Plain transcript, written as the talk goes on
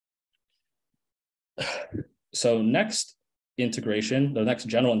So next integration, the next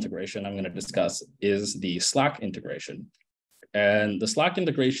general integration I'm going to discuss is the Slack integration. And the Slack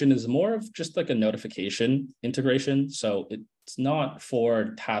integration is more of just like a notification integration. So it's not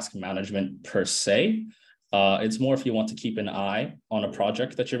for task management per se. It's more if you want to keep an eye on a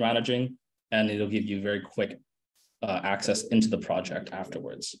project that you're managing, and it'll give you very quick access into the project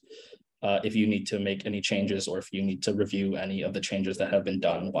afterwards. If you need to make any changes or if you need to review any of the changes that have been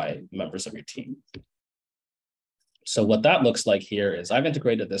done by members of your team. So what that looks like here is I've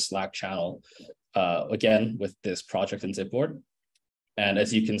integrated this Slack channel again with this project in zipBoard. And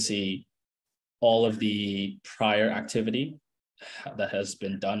as you can see, all of the prior activity that has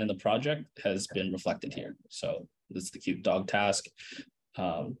been done in the project has been reflected here. So this is the cute dog task.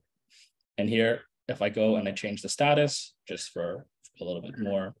 And here, if I go and I change the status just for a little bit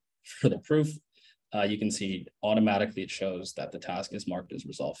more for the proof, you can see automatically it shows that the task is marked as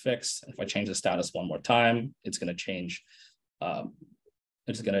resolved fixed. If I change the status one more time, it's going to change.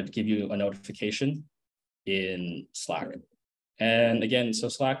 It's going to give you a notification in Slack. And again, so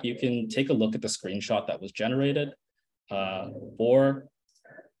Slack, you can take a look at the screenshot that was generated, or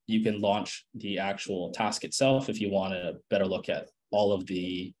you can launch the actual task itself if you want to better look at all of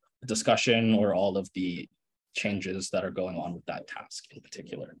the discussion or all of the changes that are going on with that task in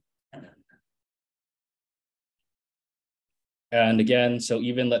particular. And again, so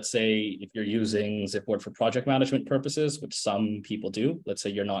even let's say if you're using zipBoard for project management purposes, which some people do, let's say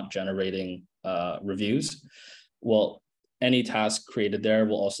you're not generating reviews, well, any task created there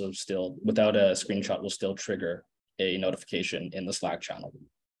will also still, without a screenshot, will still trigger a notification in the Slack channel.